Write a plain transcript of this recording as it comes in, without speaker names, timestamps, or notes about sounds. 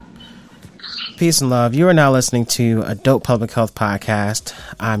Peace and love. You are now listening to a Dope Public Health Podcast.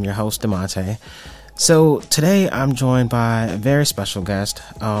 I'm your host, Demonte. So today I'm joined by a very special guest,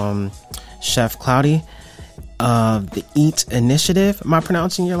 Chef Claudy of the E.A.T initiative. Am I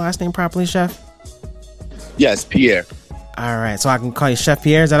pronouncing your last name properly, Chef? Yes, Pierre. All right, so I can call you Chef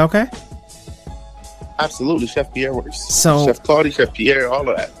Pierre. Is that okay? Absolutely, Chef Pierre works. So Chef Claudy, Chef Pierre, all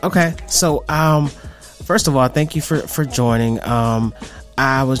of that. Okay, so first of all, thank you for joining.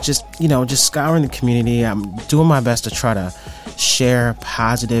 I was just scouring the community. I'm doing my best to try to share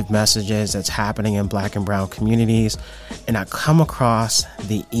positive messages that's happening in Black and Brown communities, and I come across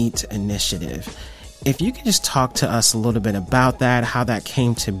the E.A.T initiative. If you could just talk to us a little bit about that, how that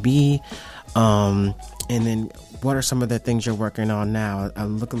came to be, and then what are some of the things you're working on now?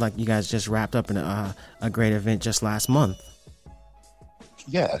 Looking like you guys just wrapped up in a great event just last month.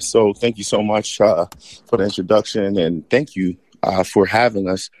 Yeah, so thank you so much for the introduction, and thank you for having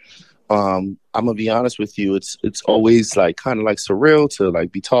us. I'm gonna be honest with you. It's always like kind of like surreal to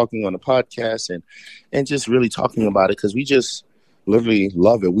like be talking on a podcast and just really talking about it, because we just literally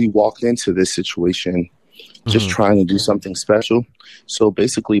love it. We walked into this situation just trying to do something special. So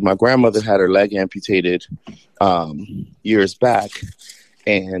basically, my grandmother had her leg amputated years back,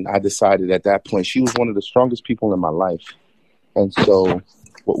 and I decided at that point she was one of the strongest people in my life. And so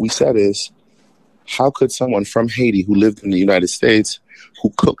what we said is, how could someone from Haiti who lived in the United States, who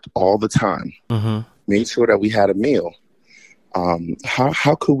cooked all the time, made sure that we had a meal?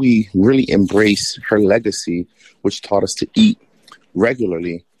 How could we really embrace her legacy, which taught us to eat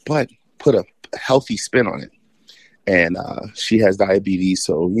regularly, but put a healthy spin on it? And she has diabetes,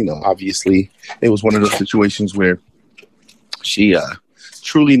 so obviously it was one of those situations where she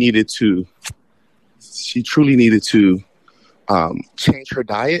truly needed to change her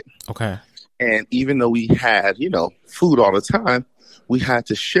diet. Okay. And even though we had, food all the time, we had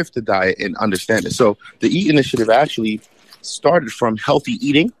to shift the diet and understand it. So the E.A.T initiative actually started from healthy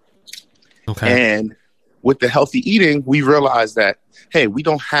eating. Okay. And with the healthy eating, we realized that, hey, we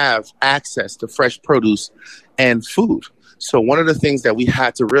don't have access to fresh produce and food. So one of the things that we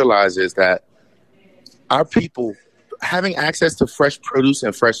had to realize is that our people having access to fresh produce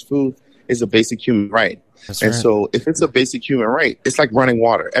and fresh food is a basic human right. That's and right. So if it's a basic human right, it's like running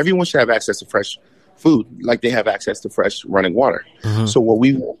water. Everyone should have access to fresh food like they have access to fresh running water. So what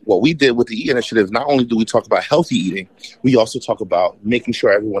we did with the E.A.T initiative, not only do we talk about healthy eating, we also talk about making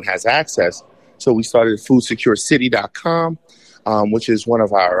sure everyone has access. So we started foodsecurecity.com, which is one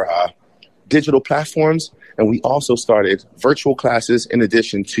of our digital platforms. And we also started virtual classes in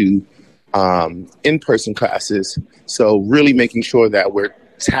addition to in-person classes. So really making sure that we're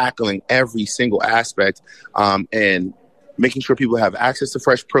tackling every single aspect and making sure people have access to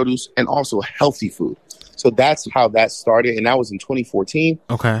fresh produce and also healthy food. So that's how that started. And that was in 2014.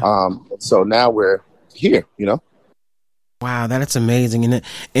 Okay. So now we're here, Wow, that's amazing.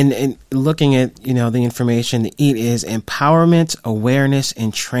 And looking at, the information, the E.A.T is empowerment, awareness,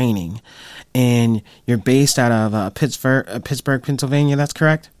 and training. And you're based out of Pittsburgh, Pennsylvania. That's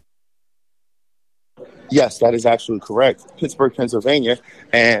correct? Yes, that is absolutely correct. Pittsburgh, Pennsylvania.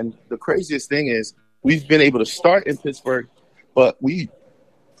 And the craziest thing is we've been able to start in Pittsburgh, but we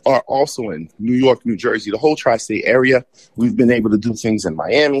are also in New York, New Jersey, the whole tri-state area. We've been able to do things in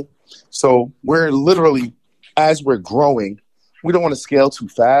Miami. So we're literally, as we're growing, we don't want to scale too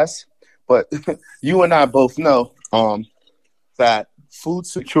fast, but you and I both know that food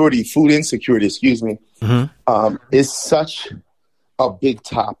insecurity, is such a big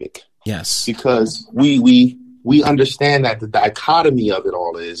topic. Yes. Because we understand that the dichotomy of it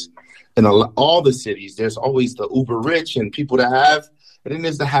all is, in all the cities, there's always the uber rich and people that have, and then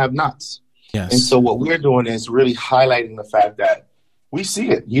there's the have-nots. Yes. And so what we're doing is really highlighting the fact that we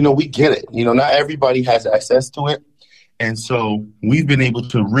see it, we get it. Not everybody has access to it. And so we've been able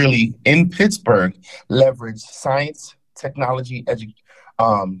to really, in Pittsburgh, leverage science, technology,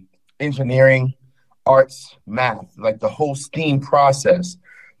 engineering, arts, math, like the whole STEAM process,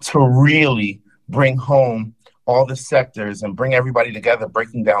 to really bring home all the sectors and bring everybody together,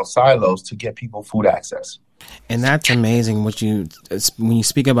 breaking down silos to get people food access. And that's amazing when you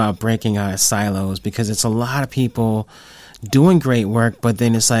speak about breaking out of silos, because it's a lot of people doing great work, but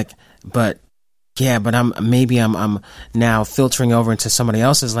then it's like, but I'm now filtering over into somebody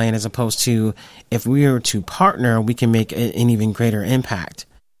else's lane, as opposed to, if we were to partner, we can make an even greater impact.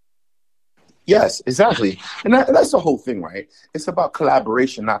 Yes, exactly. And that's the whole thing, right? It's about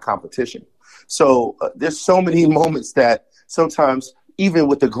collaboration, not competition. So there's so many moments that sometimes, even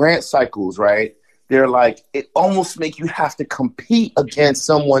with the grant cycles, right, they're like, it almost make you have to compete against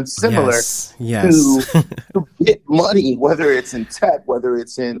someone similar yes. to get money, whether it's in tech, whether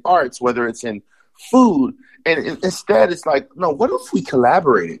it's in arts, whether it's in food. And instead, it's like, no, what if we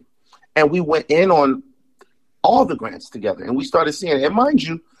collaborated and we went in on all the grants together and we started seeing it? And mind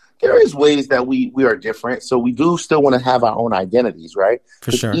you, there is ways that we are different. So we do still want to have our own identities, right?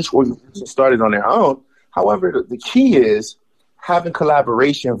 For sure. Each organization started on their own. However, the key is having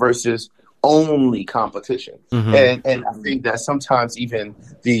collaboration versus only competition. And I think that sometimes even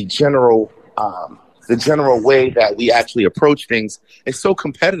the general way that we actually approach things is so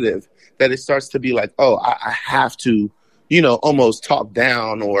competitive that it starts to be like, oh, I have to, almost talk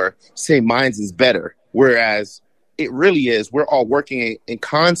down or say mine's is better. Whereas it really is, we're all working in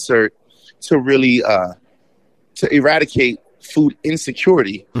concert to really to eradicate food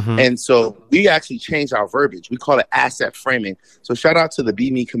insecurity. And so we actually changed our verbiage. We call it asset framing. So shout out to the Be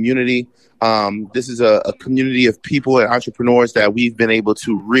Me community. This is a community of people and entrepreneurs that we've been able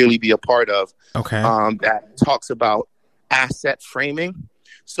to really be a part of. Okay. That talks about asset framing.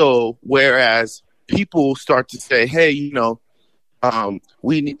 So whereas people start to say, hey,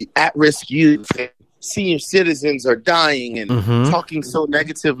 we need at-risk youth, senior citizens are dying and talking so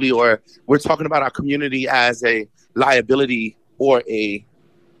negatively, or we're talking about our community as a liability or a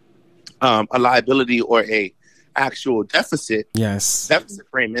actual deficit. Yes. Deficit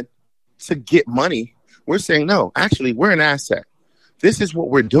framing to get money. We're saying, no, actually, we're an asset. This is what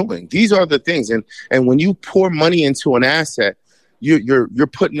we're doing. These are the things. And when you pour money into an asset, you're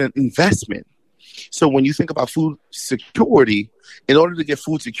putting an investment. So when you think about food security, in order to get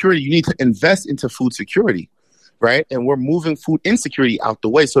food security, you need to invest into food security, right? And we're moving food insecurity out the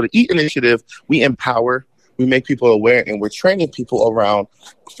way. So the E.A.T initiative, we empower, we make people aware, and we're training people around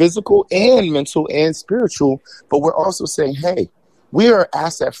physical and mental and spiritual. But we're also saying, hey, we are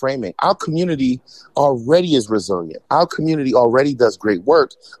asset framing. Our community already is resilient. Our community already does great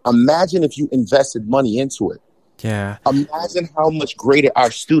work. Imagine if you invested money into it. Yeah. Imagine how much greater our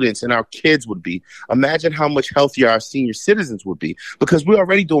students and our kids would be. Imagine how much healthier our senior citizens would be, because we're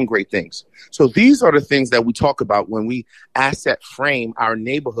already doing great things. So these are the things that we talk about when we asset frame our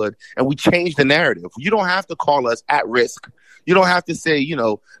neighborhood and we change the narrative. You don't have to call us at risk. You don't have to say, we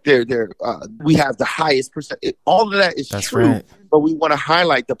have the highest percent. All of that is true. Right. But we want to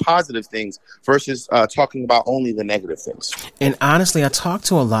highlight the positive things versus talking about only the negative things. And honestly, I talk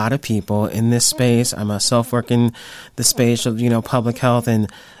to a lot of people in this space. I myself work in the space of, public health,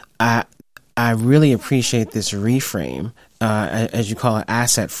 and I really appreciate this reframe, as you call it,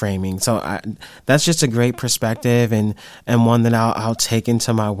 asset framing. So that's just a great perspective and one that I'll take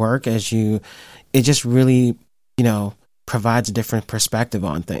into my work it just really, provides a different perspective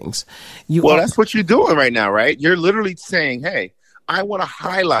on things. That's what you're doing right now, right? You're literally saying, hey, I want to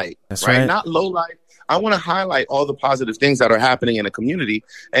highlight, right? Not low light. I want to highlight all the positive things that are happening in a community.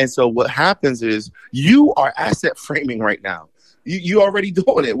 And so what happens is you are asset framing right now. You already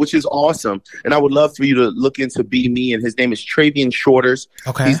doing it, which is awesome. And I would love for you to look into Be Me, and his name is Travian Shorters.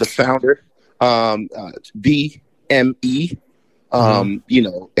 Okay. He's the founder, BME, and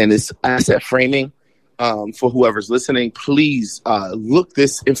it's asset framing. For whoever's listening, please look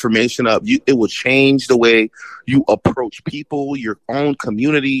this information up. It will change the way you approach people, your own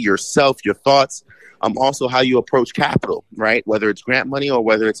community, yourself, your thoughts. Also how you approach capital, right? Whether it's grant money or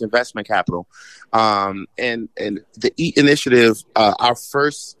whether it's investment capital. And the E.A.T initiative, our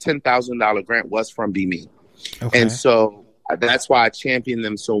first $10,000 grant was from Be Me. Okay. And so that's why I champion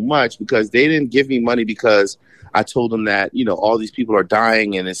them so much, because they didn't give me money because I told them that, all these people are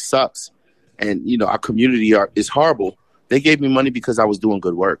dying and it sucks. And, our community is horrible. They gave me money because I was doing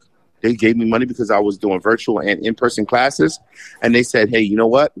good work. They gave me money because I was doing virtual and in-person classes. And they said, hey, you know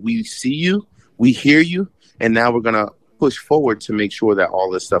what? We see you. We hear you. And now we're going to push forward to make sure that all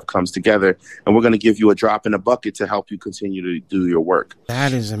this stuff comes together. And we're going to give you a drop in a bucket to help you continue to do your work.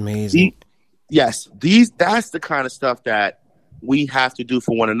 That is amazing. That's the kind of stuff that we have to do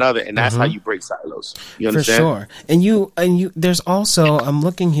for one another, and that's how you break silos. You understand? For sure. And you there's also, I'm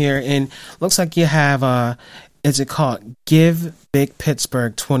looking here, and looks like you have is it called Give Big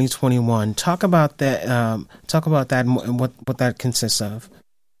Pittsburgh 2021? Talk about that and what that consists of.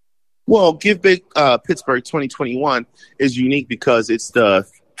 Well, Give Big Pittsburgh 2021 is unique because it's the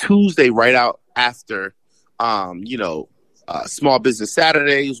Tuesday right out after Small Business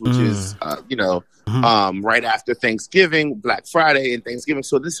Saturdays, which is right after Thanksgiving, Black Friday, and Thanksgiving.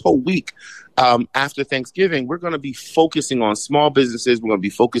 So this whole week after Thanksgiving, we're going to be focusing on small businesses. We're going to be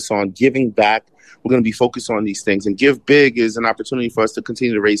focused on giving back we're going to be focused on these things. And Give Big is an opportunity for us to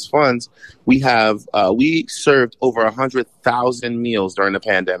continue to raise funds. We served over 100,000 meals during the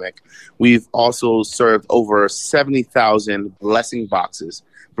pandemic. We've also served over 70,000 blessing boxes.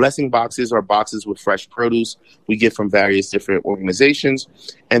 Blessing boxes are boxes with fresh produce we get from various different organizations.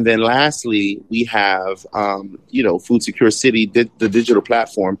 And then lastly, we have, Food Secure City, the digital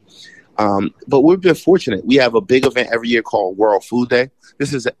platform. But we've been fortunate. We have a big event every year called World Food Day.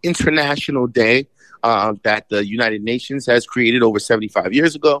 This is an international day that the United Nations has created over 75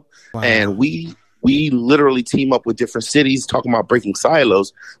 years ago. Wow. And we literally team up with different cities talking about breaking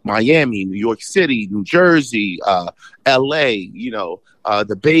silos. Miami, New York City, New Jersey, LA,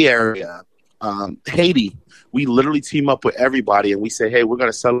 the Bay Area, Haiti. We literally team up with everybody and we say, hey, we're going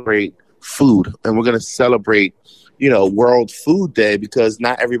to celebrate food and we're going to celebrate World Food Day, because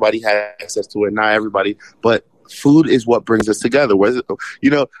not everybody has access to it. Not everybody, but food is what brings us together.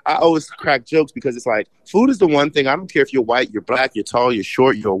 I always crack jokes because it's like, food is the one thing. I don't care if you're white, you're black, you're tall, you're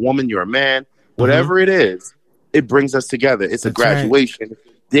short, you're a woman, you're a man, whatever it is, it brings us together. It's a graduation, right.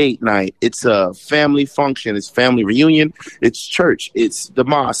 Date night. It's a family function. It's family reunion. It's church. It's the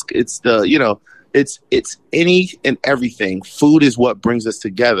mosque. It's it's any and everything. Food is what brings us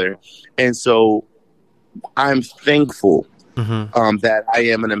together. And so I'm thankful that I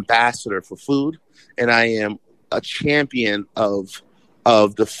am an ambassador for food, and I am a champion of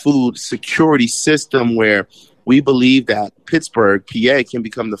the food security system, where we believe that Pittsburgh, PA, can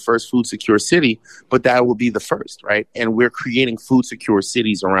become the first food secure city, but that will be the first, right? And we're creating food secure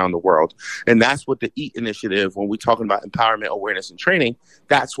cities around the world. And that's what the E.A.T initiative, when we're talking about empowerment, awareness, and training,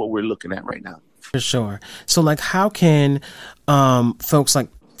 that's what we're looking at right now. For sure. So, how can folks,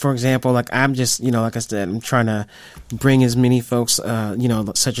 for example, I'm just, like I said, I'm trying to bring as many folks,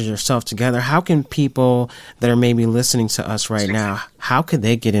 such as yourself together. How can people that are maybe listening to us right now, how could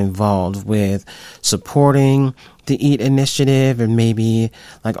they get involved with supporting the E.A.T initiative? And maybe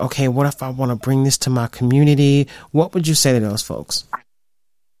okay, what if I want to bring this to my community? What would you say to those folks?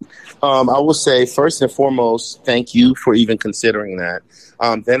 I will say, first and foremost, thank you for even considering that.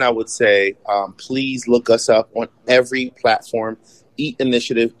 Then I would say, please look us up on every platform. E.A.T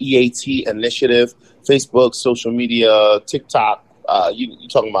initiative, E.A.T initiative, Facebook, social media, TikTok, you're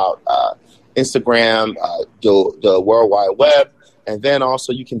talking about Instagram, the World Wide Web. And then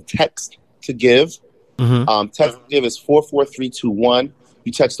also you can text to give. Text to give is 44321.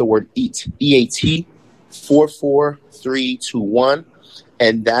 You text the word E.A.T, E-A-T, 44321.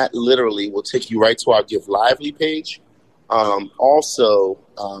 And that literally will take you right to our Give Lively page. Also,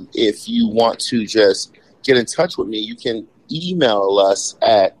 if you want to just get in touch with me, you can email us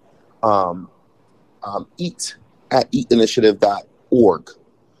at eat@eatinitiative.org.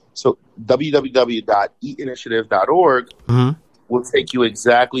 So www.eatinitiative.org will take you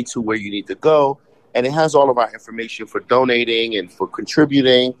exactly to where you need to go. And it has all of our information for donating and for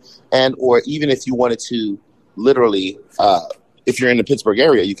contributing, and or even if you wanted to literally, if you're in the Pittsburgh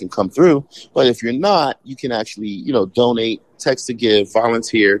area, you can come through. But if you're not, you can actually, donate, text to give,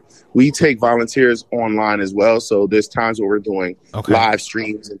 volunteer. We take volunteers online as well. So there's times where we're doing live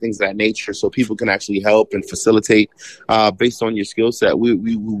streams and things of that nature, so people can actually help and facilitate based on your skill set.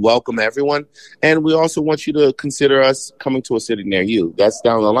 We welcome everyone. And we also want you to consider us coming to a city near you. That's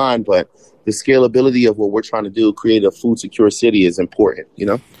down the line, but the scalability of what we're trying to do, create a food secure city, is important,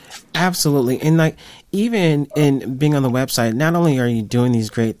 Absolutely. And even in being on the website, not only are you doing these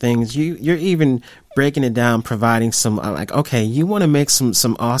great things, you're even breaking it down, providing some okay, you want to make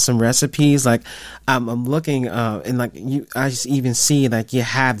some awesome recipes. I'm looking and I just even see you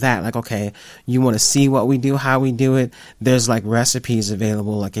have that okay, you want to see what we do, how we do it. There's recipes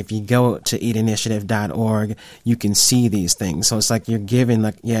available. If you go to eatinitiative.org, you can see these things. So it's you're giving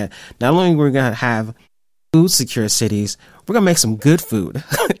not only we're gonna have food secure cities, we're gonna make some good food.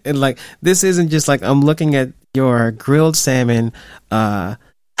 And this isn't just I'm looking at your grilled salmon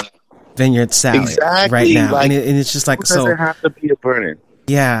vineyard salad right now, and it's just it doesn't have to be a burden.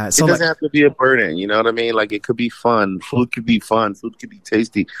 Yeah, so it doesn't have to be a burden. You know what I mean? It could be fun. Food could be fun. Food could be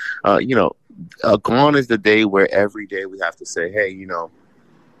tasty. Gone is the day where every day we have to say, hey,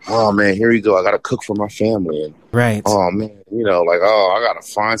 oh man, here you go. I got to cook for my family, and right. Oh man, I got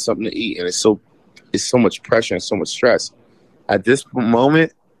to find something to eat, and it's so much pressure and so much stress. At this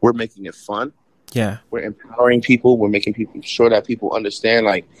moment, we're making it fun. Yeah. We're empowering people. We're making people sure that people understand,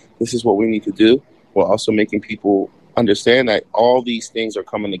 this is what we need to do. We're also making people understand that all these things are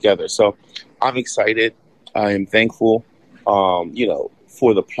coming together. So I'm excited. I am thankful,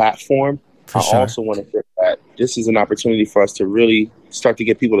 for the platform. I also want to say that this is an opportunity for us to really start to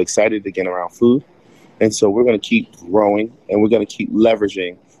get people excited again around food. And so we're going to keep growing, and we're going to keep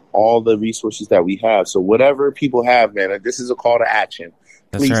leveraging all the resources that we have. So whatever people have, man, this is a call to action.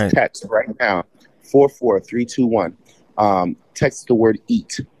 That's Please right. text right now, 44321. Text the word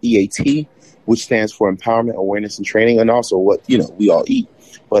EAT, E.A.T, which stands for Empowerment, Awareness, and Training, and also what, we all eat.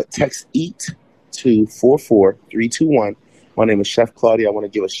 But text EAT to 44321. My name is Chef Claudy. I want to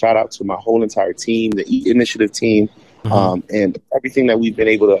give a shout out to my whole entire team, the EAT Initiative team, and everything that we've been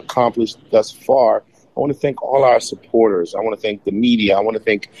able to accomplish thus far. I want to thank all our supporters. I want to thank the media. I want to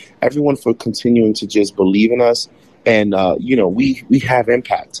thank everyone for continuing to just believe in us. And, we have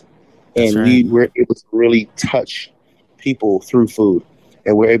impact. And we're able to really touch people through food.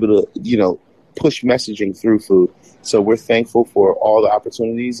 And we're able to, push messaging through food. So we're thankful for all the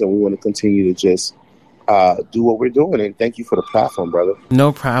opportunities, and we want to continue to just do what we're doing. And thank you for the platform, brother.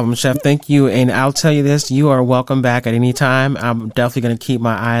 No problem, Chef. Thank you. And I'll tell you this, you are welcome back at any time. I'm definitely going to keep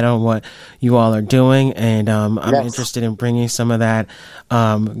my eye on what you all are doing. And I'm interested in bringing some of that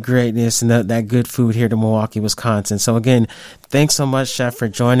greatness and that good food here to Milwaukee, Wisconsin. So again, thanks so much, Chef, for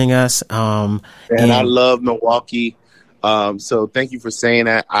joining us. And I love Milwaukee. So thank you for saying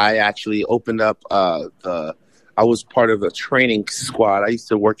that. I actually opened up I was part of a training squad. I used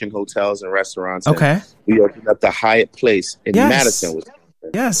to work in hotels and restaurants. Okay. And we opened up the Hyatt Place in Madison.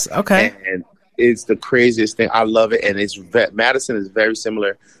 Yes. Okay. And it's the craziest thing. I love it. And Madison is very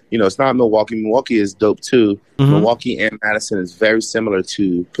similar. It's not Milwaukee. Milwaukee is dope too. Milwaukee and Madison is very similar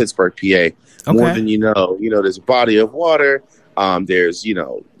to Pittsburgh, PA. More than you know. There's a body of water. There's,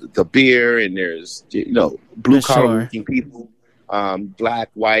 the beer, and there's, blue collar working people. Black,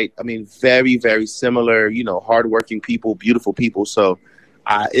 white. I mean, very, very similar, hardworking people, beautiful people. So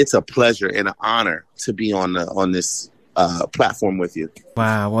it's a pleasure and an honor to be on this platform with you.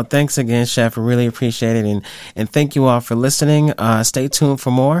 Wow. Well, thanks again, Chef. I really appreciate it. And thank you all for listening. Stay tuned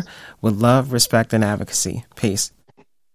for more with love, respect, and advocacy. Peace.